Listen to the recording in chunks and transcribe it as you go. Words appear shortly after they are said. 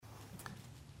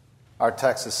Our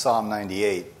text is Psalm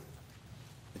 98.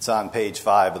 It's on page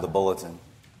 5 of the bulletin.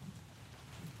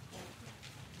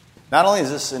 Not only is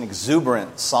this an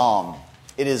exuberant psalm,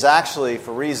 it is actually,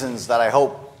 for reasons that I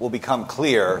hope will become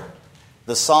clear,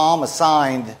 the psalm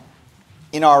assigned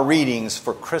in our readings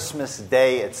for Christmas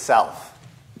Day itself.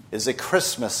 It is a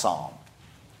Christmas psalm.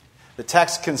 The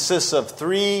text consists of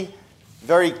 3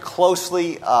 very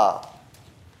closely,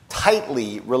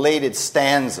 tightly related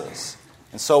stanzas.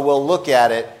 And so we'll look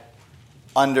at it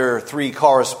under 3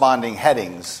 corresponding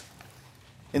headings.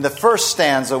 In the first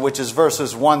stanza, which is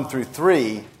verses 1 through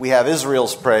 3, we have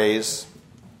Israel's praise.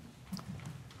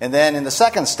 And then in the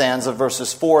second stanza,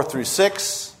 verses 4 through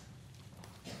 6,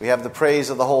 we have the praise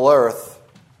of the whole earth.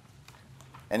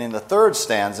 And in the third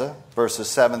stanza, verses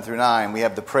 7 through 9, we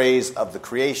have the praise of the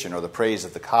creation, or the praise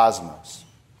of the cosmos.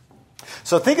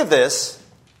 So think of this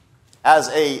as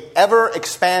a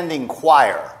ever-expanding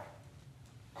choir.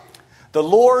 The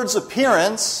Lord's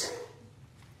appearance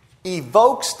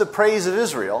evokes the praise of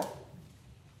Israel.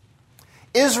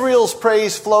 Israel's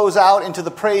praise flows out into the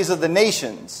praise of the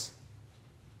nations.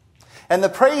 And the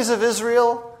praise of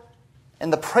Israel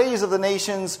and the praise of the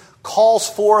nations calls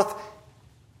forth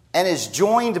and is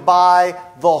joined by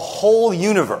the whole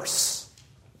universe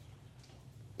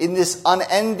in this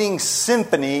unending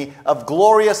symphony of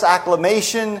glorious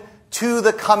acclamation to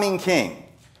the coming King.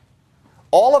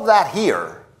 All of that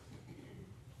here,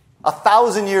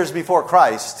 1,000 years before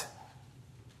Christ,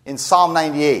 in Psalm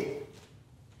 98.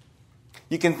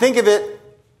 You can think of it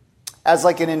as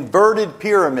like an inverted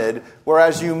pyramid, where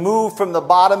as you move from the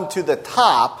bottom to the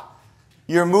top,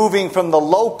 you're moving from the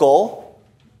local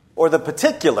or the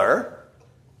particular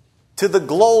to the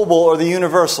global or the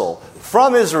universal,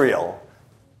 from Israel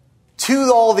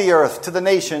to all the earth, to the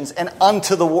nations, and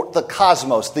unto the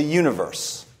cosmos, the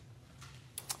universe.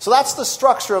 So that's the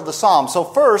structure of the psalm. So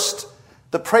first,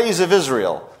 the praise of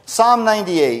Israel. Psalm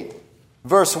 98,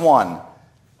 verse 1.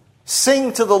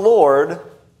 Sing to the Lord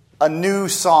a new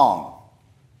song.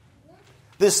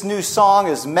 This new song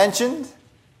is mentioned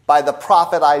by the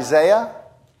prophet Isaiah.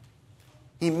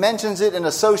 He mentions it in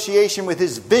association with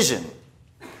his vision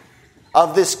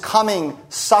of this coming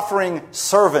suffering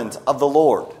servant of the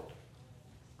Lord.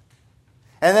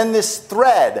 And then this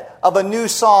thread of a new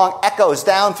song echoes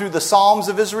down through the Psalms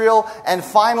of Israel, and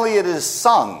finally it is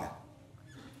sung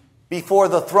before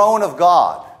the throne of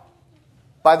God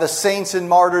by the saints and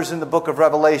martyrs in the book of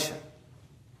Revelation.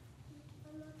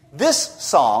 This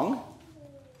song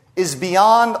is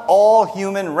beyond all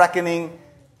human reckoning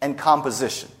and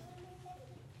composition.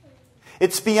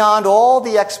 It's beyond all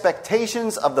the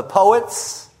expectations of the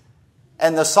poets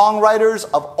and the songwriters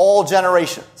of all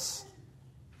generations.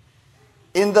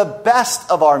 In the best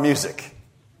of our music,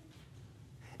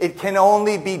 it can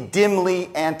only be dimly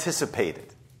anticipated.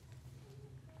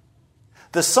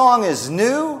 The song is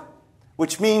new,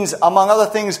 which means, among other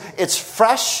things, it's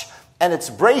fresh and it's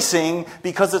bracing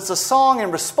because it's a song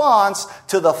in response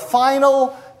to the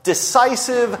final,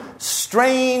 decisive,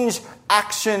 strange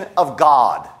action of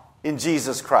God in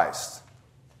Jesus Christ.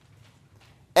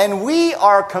 And we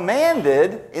are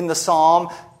commanded in the psalm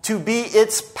to be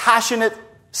its passionate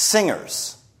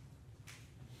singers.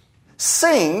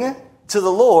 Sing to the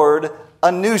Lord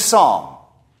a new song,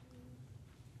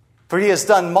 for he has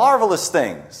done marvelous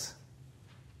things.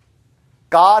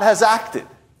 God has acted.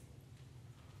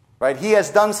 Right? He has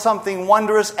done something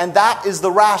wondrous, and that is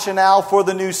the rationale for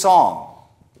the new song.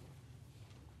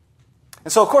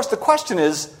 And so, of course, the question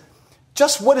is,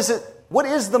 just what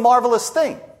is the marvelous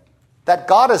thing that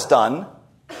God has done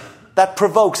that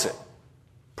provokes it,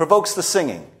 provokes the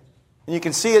singing? And you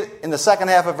can see it in the second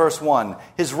half of verse 1.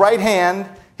 His right hand,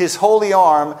 his holy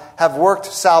arm have worked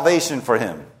salvation for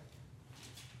him.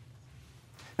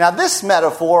 Now, this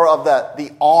metaphor of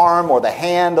the arm or the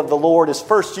hand of the Lord is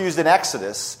first used in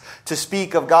Exodus to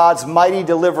speak of God's mighty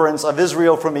deliverance of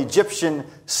Israel from Egyptian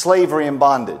slavery and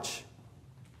bondage.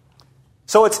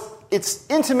 So it's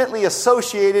intimately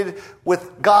associated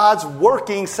with God's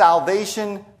working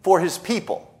salvation for his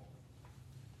people.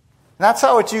 And that's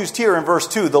how it's used here in verse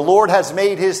 2. The Lord has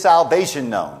made his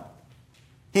salvation known.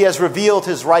 He has revealed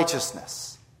his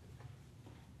righteousness.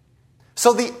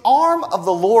 So the arm of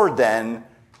the Lord then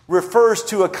refers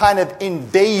to a kind of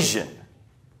invasion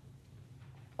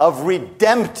of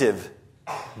redemptive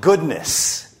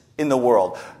goodness in the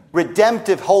world,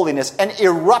 redemptive holiness, an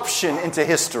eruption into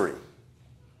history.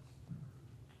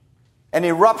 An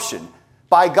eruption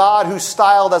by God who's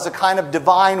styled as a kind of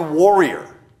divine warrior.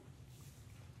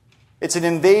 It's an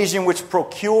invasion which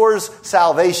procures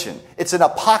salvation. It's an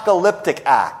apocalyptic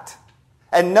act.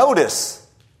 And notice,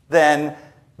 then,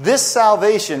 This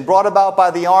salvation brought about by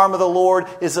the arm of the Lord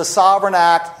is a sovereign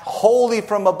act, wholly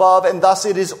from above, and thus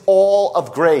it is all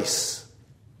of grace.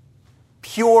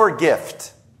 Pure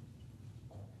gift.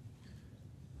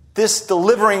 This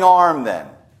delivering arm, then,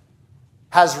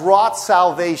 has wrought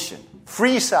salvation,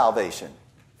 free salvation,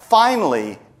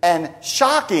 finally and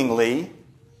shockingly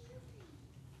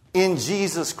in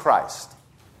Jesus Christ.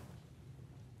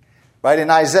 Right, in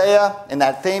Isaiah, in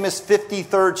that famous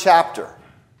 53rd chapter,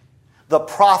 the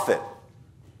prophet,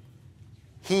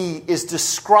 he is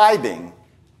describing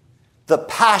the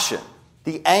passion,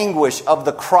 the anguish of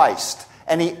the Christ.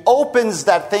 And he opens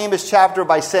that famous chapter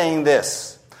by saying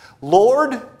this,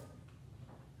 Lord,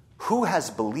 who has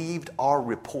believed our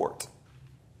report?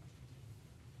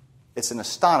 It's an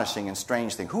astonishing and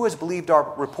strange thing. Who has believed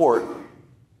our report?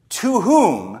 To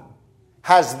whom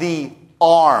has the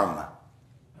arm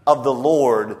of the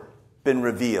Lord been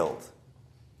revealed?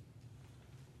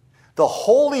 The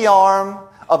holy arm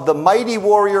of the mighty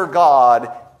warrior God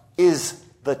is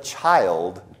the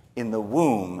child in the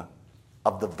womb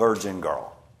of the virgin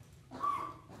girl.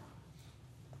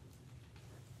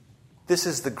 This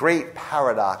is the great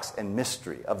paradox and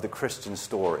mystery of the Christian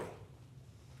story.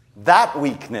 That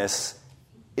weakness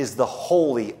is the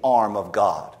holy arm of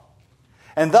God.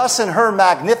 And thus in her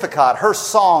Magnificat, her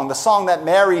song, the song that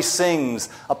Mary sings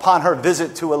upon her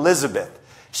visit to Elizabeth,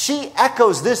 she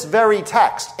echoes this very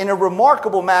text in a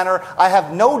remarkable manner. I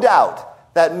have no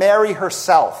doubt that Mary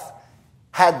herself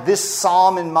had this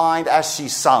psalm in mind as she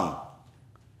sung.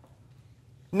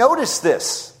 Notice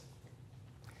this.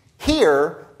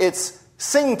 Here, it's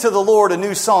sing to the Lord a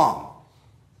new song.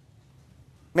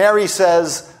 Mary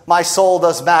says, my soul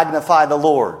does magnify the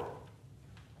Lord.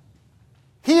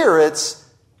 Here it's,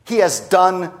 he has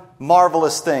done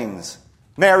marvelous things.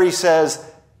 Mary says,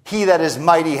 he that is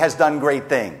mighty has done great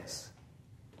things.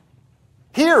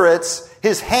 Here it's,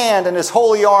 his hand and his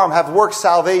holy arm have worked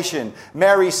salvation.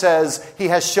 Mary says, he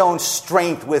has shown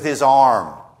strength with his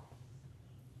arm.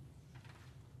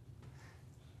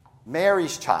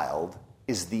 Mary's child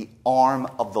is the arm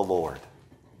of the Lord.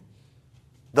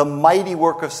 The mighty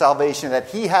work of salvation that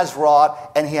he has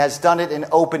wrought, and he has done it in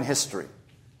open history.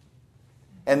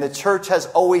 And the church has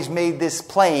always made this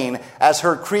plain, as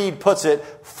her creed puts it,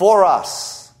 for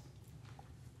us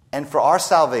and for our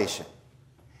salvation.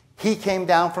 He came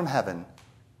down from heaven,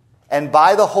 and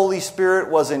by the Holy Spirit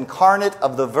was incarnate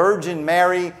of the Virgin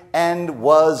Mary and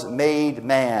was made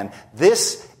man.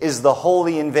 This is the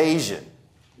holy invasion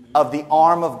of the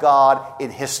arm of God in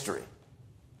history.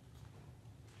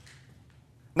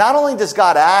 Not only does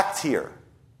God act here,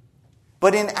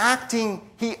 but in acting,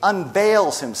 he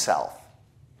unveils himself.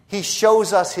 He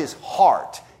shows us his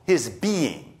heart, his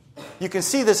being. You can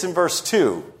see this in verse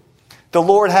 2. The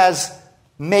Lord has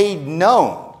made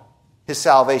known his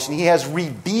salvation. He has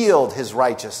revealed his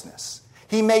righteousness.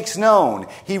 He makes known.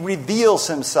 He reveals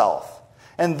himself.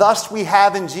 And thus we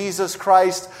have in Jesus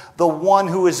Christ the one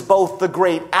who is both the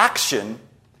great action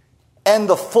and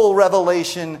the full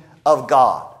revelation of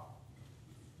God.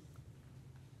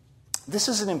 This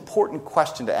is an important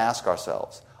question to ask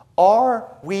ourselves.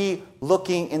 Are we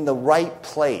looking in the right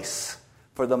place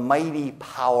for the mighty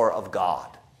power of God?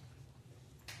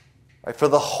 Right? For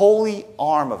the holy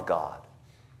arm of God.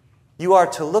 You are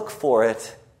to look for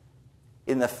it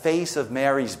in the face of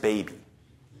Mary's baby.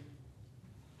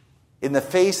 In the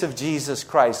face of Jesus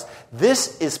Christ.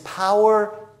 This is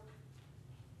power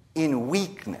in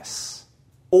weakness.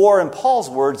 Or in Paul's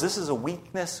words, this is a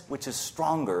weakness which is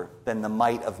stronger than the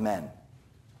might of men.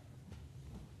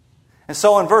 And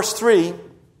so in verse 3,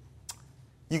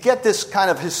 you get this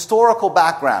kind of historical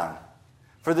background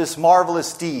for this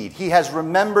marvelous deed. He has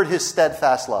remembered his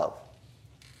steadfast love,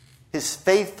 his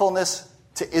faithfulness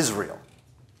to Israel.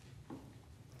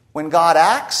 When God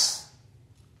acts,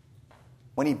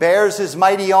 when he bears his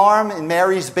mighty arm in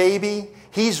Mary's baby,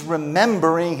 he's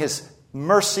remembering his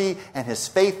mercy and his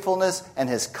faithfulness and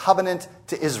his covenant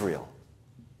to Israel.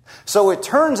 So it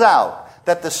turns out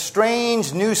that the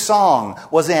strange new song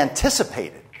was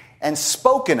anticipated and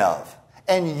spoken of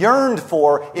and yearned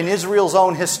for in Israel's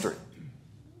own history.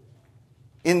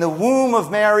 In the womb of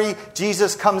Mary,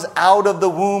 Jesus comes out of the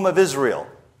womb of Israel.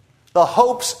 The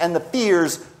hopes and the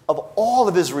fears of all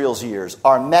of Israel's years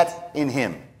are met in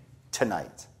him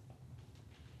tonight.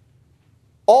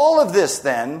 All of this,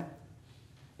 then,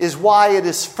 is why it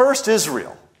is first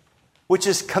Israel which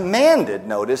is commanded,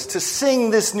 notice, to sing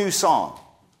this new song.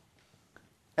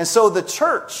 And so the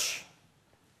church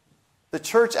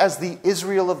as the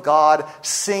Israel of God,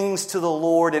 sings to the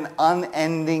Lord an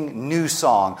unending new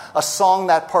song, a song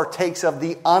that partakes of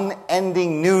the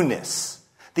unending newness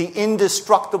the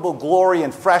indestructible glory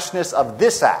and freshness of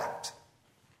this act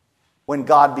when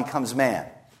God becomes man.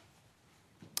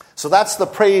 So that's the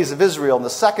praise of Israel. And the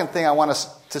second thing I want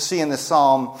us to see in this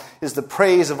psalm is the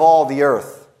praise of all the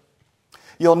earth.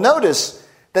 You'll notice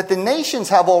that the nations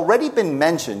have already been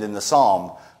mentioned in the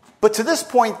psalm, but to this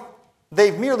point,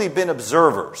 they've merely been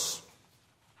observers.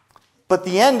 But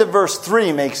the end of verse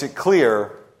 3 makes it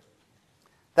clear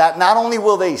that not only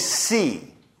will they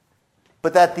see,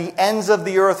 but that the ends of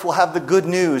the earth will have the good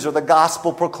news or the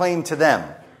gospel proclaimed to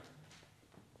them.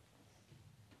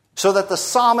 So that the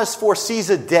psalmist foresees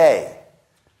a day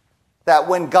that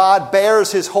when God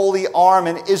bears his holy arm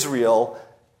in Israel,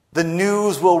 the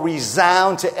news will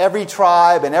resound to every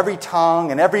tribe and every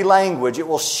tongue and every language. It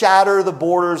will shatter the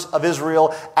borders of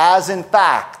Israel, as in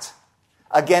fact,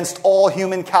 against all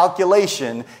human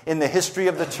calculation in the history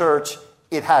of the church,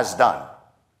 it has done.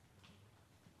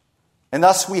 And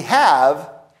thus we have,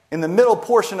 in the middle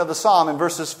portion of the psalm, in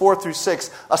verses 4 through 6,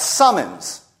 a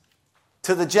summons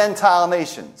to the Gentile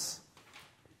nations.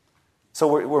 So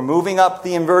we're moving up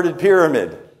the inverted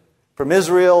pyramid from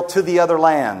Israel to the other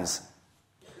lands.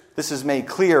 This is made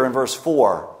clear in verse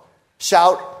 4.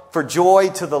 Shout for joy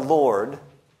to the Lord,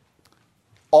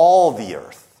 all the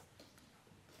earth.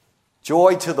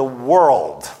 Joy to the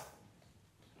world.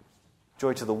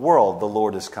 Joy to the world, the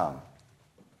Lord has come.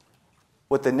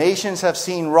 What the nations have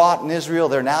seen wrought in Israel,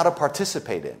 they're now to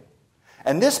participate in.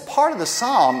 And this part of the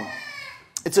psalm,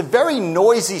 it's a very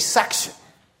noisy section.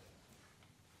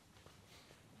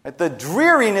 The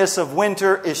dreariness of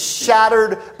winter is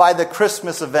shattered by the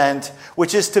Christmas event,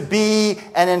 which is to be,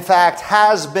 and in fact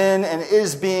has been and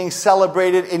is being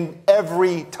celebrated in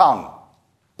every tongue,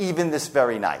 even this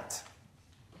very night.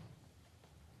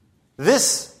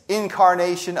 This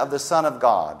incarnation of the Son of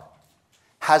God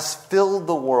has filled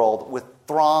the world with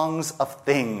throngs of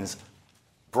things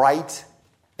bright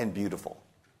and beautiful.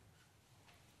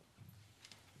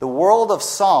 The world of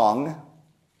song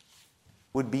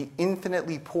would be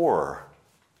infinitely poorer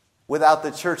without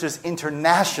the church's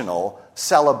international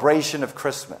celebration of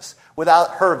Christmas,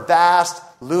 without her vast,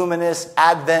 luminous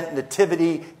Advent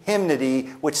nativity hymnody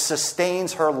which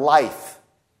sustains her life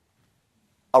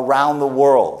around the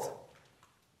world,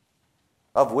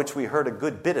 of which we heard a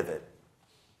good bit of it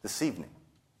this evening.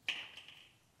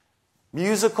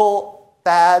 Musical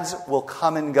fads will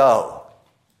come and go.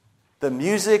 The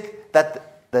music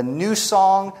the new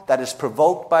song that is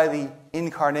provoked by the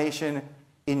incarnation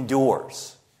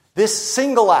endures. This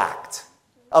single act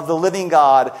of the living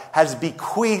God has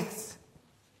bequeathed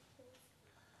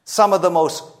some of the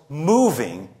most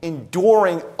moving,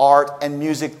 enduring art and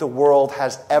music the world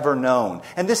has ever known.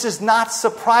 And this is not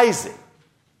surprising.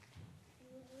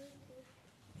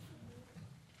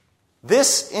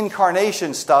 This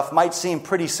incarnation stuff might seem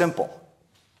pretty simple,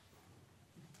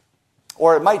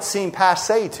 or it might seem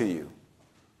passé to you.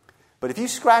 But if you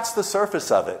scratch the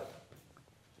surface of it,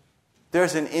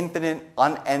 there's an infinite,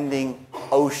 unending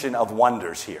ocean of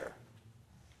wonders here.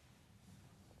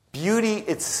 Beauty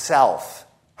itself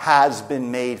has been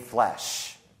made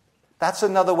flesh. That's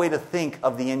another way to think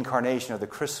of the incarnation of the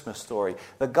Christmas story.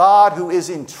 The God who is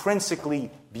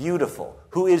intrinsically beautiful,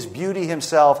 who is beauty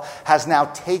himself, has now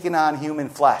taken on human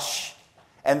flesh.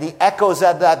 And the echoes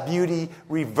of that beauty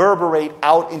reverberate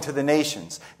out into the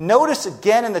nations. Notice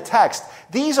again in the text,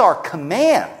 these are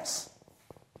commands.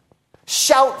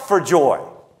 Shout for joy.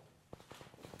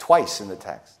 Twice in the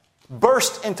text.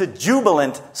 Burst into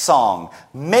jubilant song.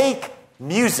 Make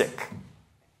music.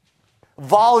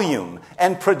 Volume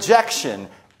and projection,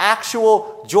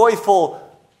 actual joyful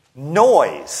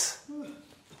noise,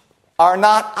 are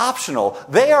not optional.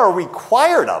 They are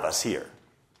required of us here.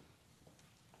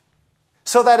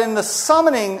 So that in the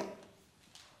summoning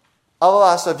of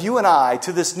us, of you and I,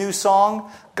 to this new song,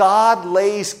 God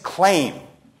lays claim.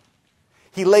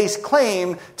 He lays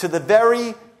claim to the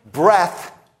very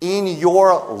breath in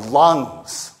your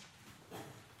lungs.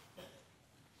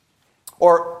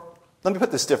 Or, let me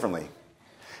put this differently.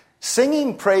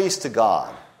 Singing praise to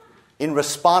God in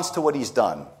response to what he's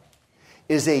done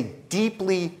is a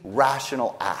deeply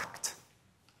rational act.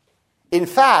 In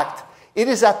fact, it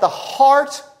is at the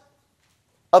heart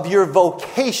of your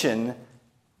vocation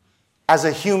as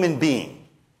a human being.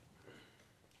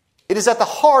 It is at the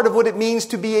heart of what it means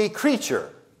to be a creature.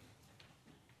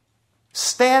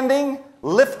 Standing,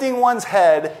 lifting one's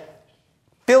head,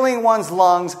 filling one's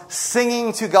lungs,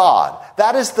 singing to God.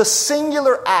 That is the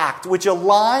singular act which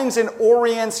aligns and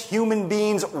orients human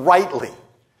beings rightly.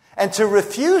 And to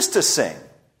refuse to sing,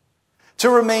 to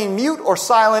remain mute or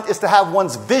silent, is to have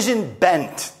one's vision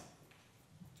bent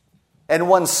and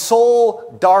one's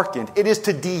soul darkened. It is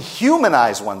to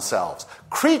dehumanize oneself,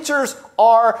 Creatures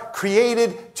are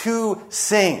created to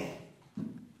sing.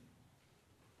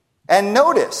 And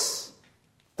notice,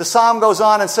 the psalm goes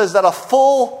on and says that a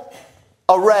full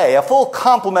array, a full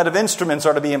complement of instruments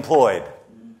are to be employed.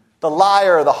 The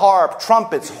lyre, the harp,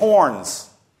 trumpets, horns.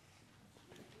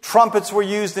 Trumpets were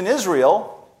used in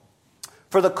Israel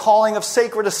for the calling of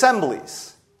sacred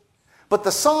assemblies. But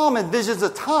the psalm envisions a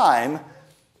time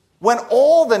when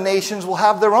all the nations will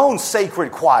have their own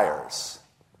sacred choirs,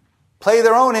 play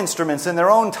their own instruments in their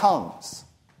own tongues.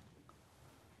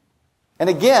 And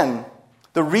again,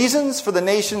 the reasons for the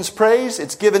nation's praise,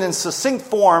 it's given in succinct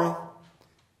form.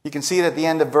 You can see it at the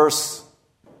end of verse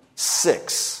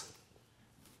 6.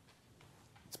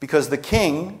 It's because the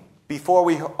king, before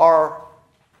we are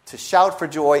to shout for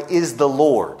joy, is the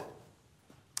Lord.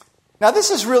 Now,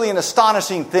 this is really an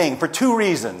astonishing thing for two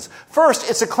reasons. First,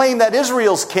 it's a claim that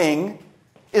Israel's king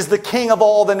is the king of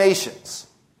all the nations.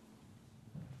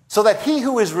 So that he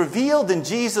who is revealed in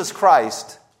Jesus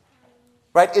Christ,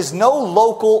 right, is no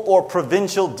local or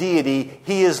provincial deity.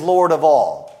 He is Lord of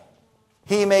all.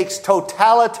 He makes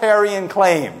totalitarian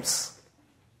claims.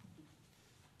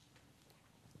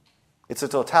 It's a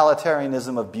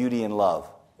totalitarianism of beauty and love.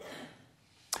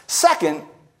 Second,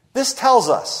 this tells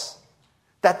us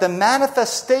that the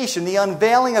manifestation, the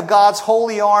unveiling of God's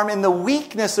holy arm in the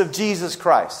weakness of Jesus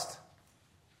Christ,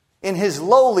 in his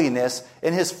lowliness,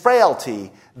 in his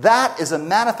frailty, that is a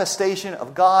manifestation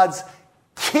of God's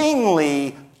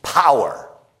kingly power.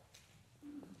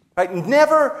 Right?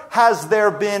 Never has there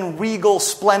been regal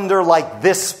splendor like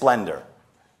this splendor.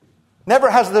 Never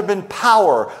has there been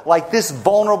power like this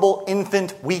vulnerable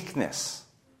infant weakness.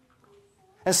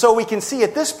 And so we can see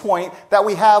at this point that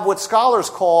we have what scholars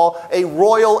call a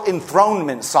royal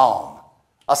enthronement psalm.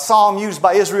 A psalm used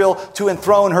by Israel to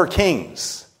enthrone her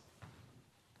kings.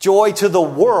 Joy to the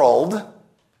world.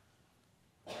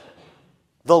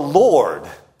 The Lord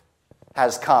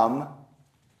has come.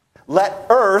 Let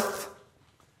earth,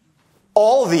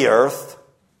 all the earth,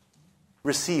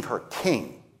 receive her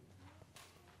king.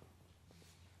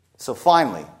 So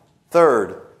finally,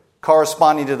 third,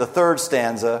 corresponding to the third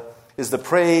stanza, is the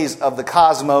praise of the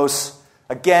cosmos.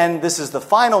 Again, this is the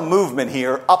final movement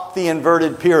here up the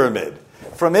inverted pyramid.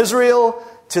 From Israel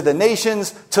to the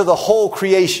nations to the whole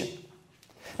creation.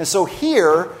 And so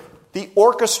here, the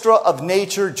orchestra of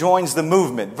nature joins the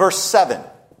movement. Verse 7.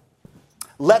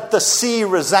 Let the sea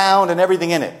resound and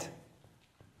everything in it.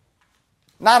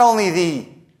 Not only the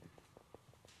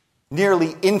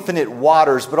nearly infinite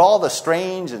waters, but all the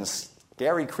strange and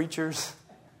scary creatures.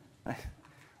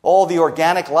 All the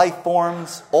organic life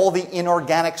forms, all the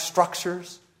inorganic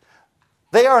structures.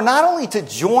 They are not only to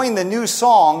join the new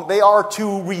song, they are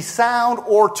to resound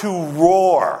or to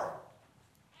roar.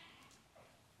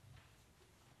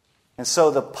 And so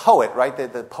the poet, right,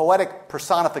 the poetic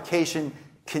personification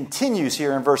continues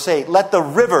here in verse 8. Let the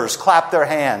rivers clap their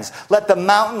hands. Let the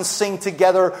mountains sing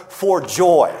together for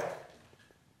joy.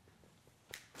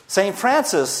 St.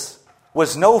 Francis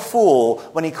was no fool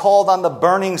when he called on the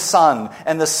burning sun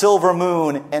and the silver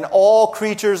moon and all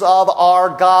creatures of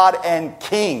our God and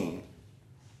King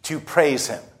to praise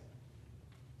him.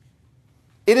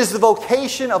 It is the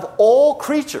vocation of all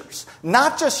creatures,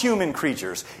 not just human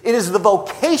creatures. It is the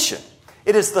vocation.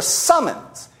 It is the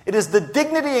summons. It is the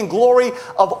dignity and glory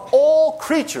of all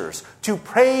creatures to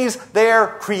praise their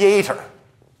Creator.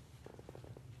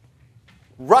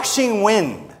 Rushing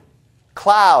wind,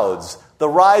 clouds, the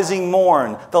rising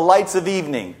morn, the lights of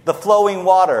evening, the flowing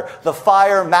water, the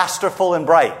fire masterful and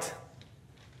bright.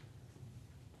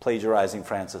 Plagiarizing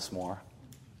Francis Moore.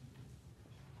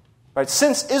 Right,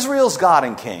 since Israel's God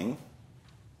and King,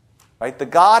 right, the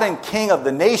God and King of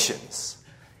the nations,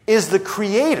 is the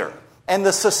creator and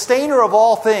the sustainer of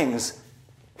all things,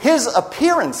 his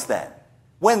appearance then,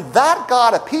 when that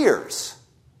God appears,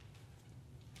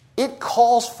 it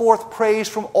calls forth praise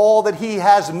from all that he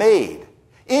has made.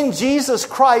 In Jesus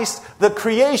Christ, the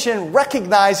creation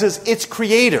recognizes its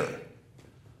creator.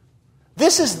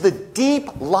 This is the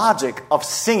deep logic of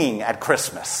singing at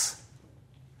Christmas.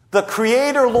 The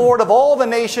Creator, Lord of all the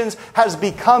nations, has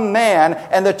become man,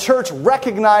 and the church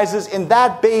recognizes in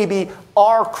that baby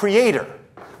our Creator,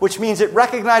 which means it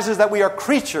recognizes that we are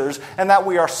creatures and that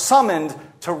we are summoned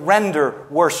to render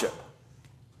worship.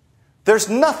 There's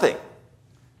nothing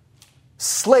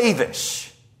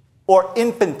slavish or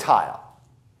infantile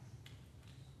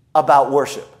about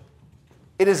worship.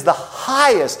 It is the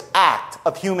highest act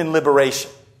of human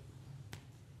liberation.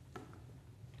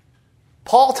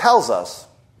 Paul tells us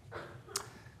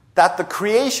that the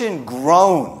creation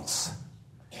groans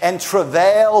and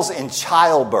travails in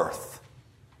childbirth.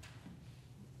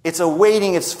 It's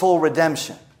awaiting its full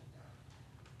redemption.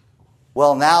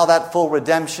 Well, now that full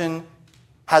redemption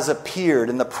has appeared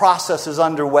and the process is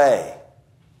underway.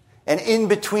 And in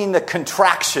between the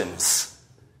contractions,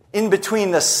 in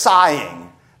between the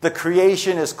sighing, the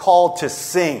creation is called to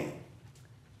sing.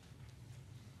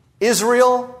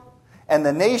 Israel and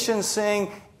the nations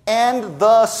sing, and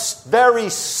the very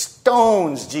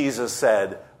stones, Jesus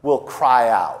said, will cry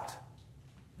out.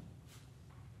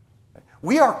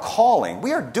 We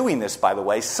are doing this, by the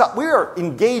way. We are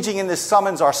engaging in this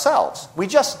summons ourselves. We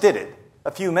just did it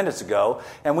a few minutes ago,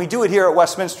 and we do it here at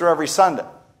Westminster every Sunday.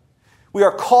 We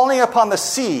are calling upon the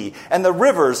sea and the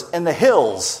rivers and the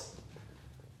hills,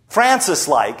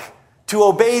 Francis-like, to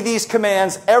obey these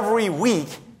commands every week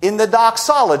in the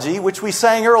doxology, which we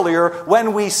sang earlier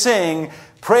when we sing,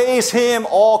 "Praise Him,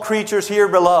 all creatures here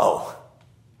below."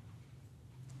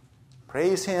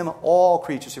 Praise Him, all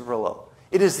creatures here below.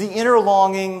 It is the inner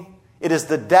longing, it is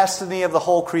the destiny of the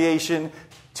whole creation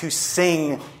to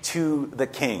sing to the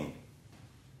King.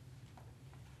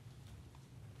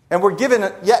 And we're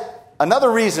given yet another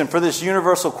reason for this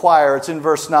universal choir. It's in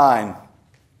verse 9.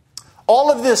 All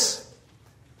of this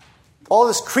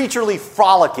creaturely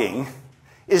frolicking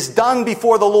is done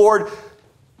before the Lord,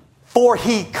 for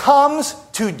He comes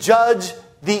to judge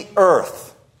the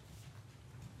earth.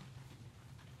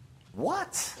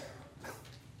 What?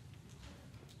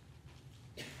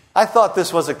 I thought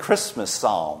this was a Christmas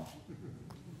psalm.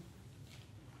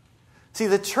 See,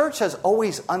 the church has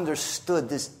always understood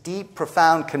this deep,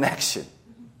 profound connection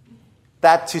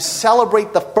that to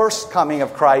celebrate the first coming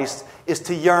of Christ is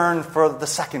to yearn for the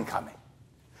second coming.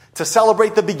 To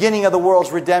celebrate the beginning of the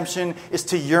world's redemption is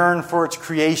to yearn for its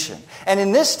creation. And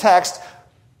in this text,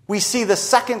 we see the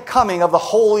second coming of the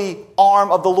holy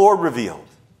arm of the Lord revealed.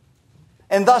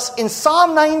 And thus, in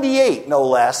Psalm 98, no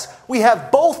less, we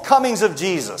have both comings of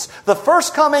Jesus. The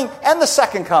first coming and the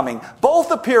second coming,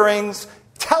 both appearings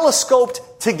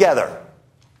telescoped together.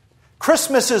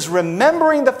 Christmas is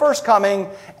remembering the first coming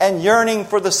and yearning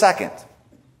for the second.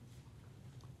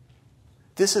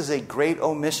 This is a great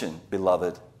omission,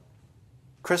 beloved.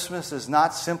 Christmas is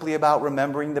not simply about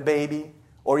remembering the baby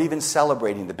or even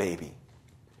celebrating the baby.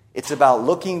 It's about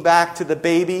looking back to the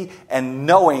baby and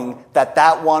knowing that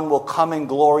that one will come in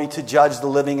glory to judge the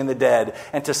living and the dead.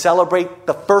 And to celebrate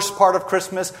the first part of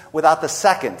Christmas without the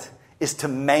second is to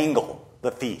mangle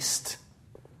the feast.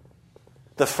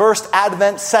 The first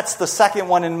Advent sets the second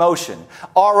one in motion.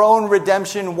 Our own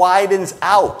redemption widens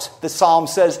out, the psalm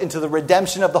says, into the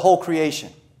redemption of the whole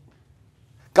creation.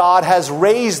 God has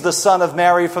raised the Son of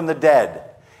Mary from the dead,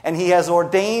 and He has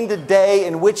ordained a day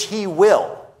in which He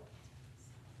will,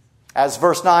 as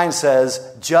verse 9 says,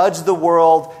 judge the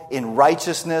world in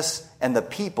righteousness and the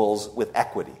peoples with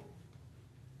equity.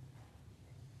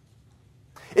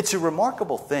 It's a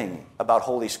remarkable thing about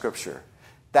Holy Scripture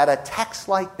that a text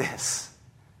like this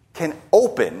can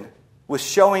open with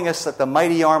showing us that the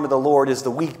mighty arm of the Lord is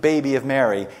the weak baby of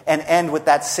Mary and end with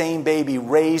that same baby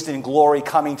raised in glory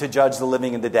coming to judge the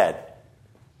living and the dead.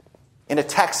 In a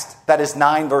text that is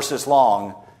 9 verses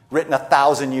long, written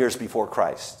 1,000 years before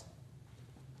Christ.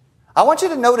 I want you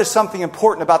to notice something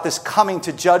important about this coming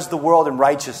to judge the world in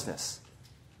righteousness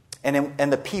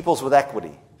and the peoples with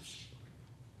equity.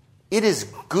 It is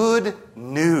good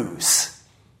news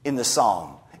in the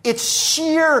psalm. It's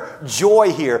sheer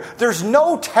joy here. There's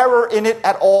no terror in it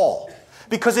at all.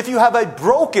 Because if you have a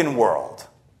broken world,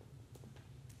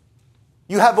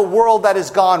 you have a world that has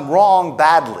gone wrong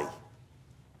badly.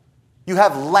 You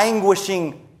have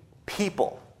languishing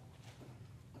people.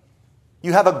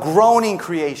 You have a groaning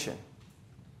creation.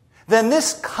 Then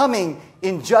this coming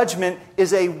in judgment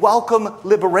is a welcome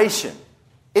liberation.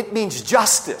 It means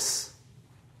justice.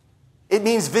 It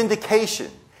means vindication.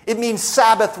 It means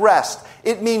Sabbath rest.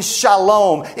 It means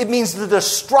shalom. It means the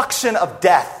destruction of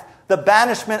death, the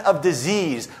banishment of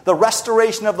disease, the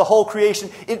restoration of the whole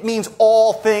creation. It means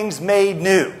all things made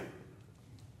new.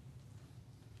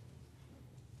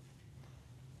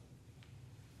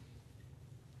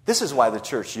 This is why the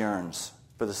church yearns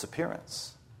for this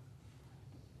appearance.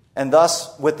 And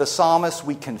thus, with the psalmist,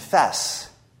 we confess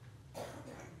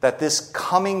that this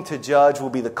coming to judge will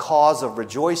be the cause of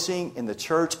rejoicing in the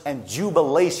church and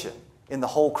jubilation in the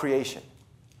whole creation.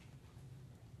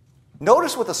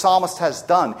 Notice what the psalmist has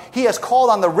done. He has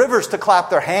called on the rivers to clap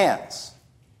their hands,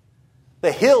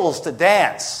 the hills to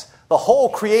dance, the whole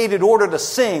created order to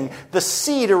sing, the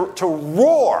sea to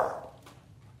roar,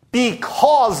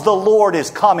 because the Lord is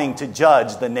coming to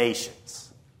judge the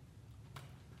nations.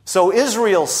 So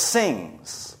Israel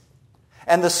sings,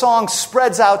 and the song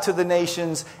spreads out to the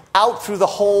nations, out through the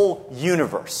whole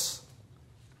universe.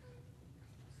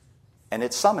 And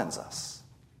it summons us.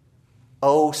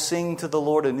 Oh, sing to the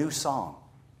Lord a new song.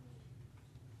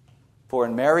 For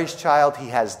in Mary's child he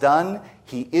has done,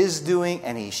 he is doing,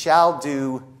 and he shall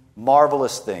do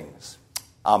marvelous things.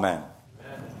 Amen.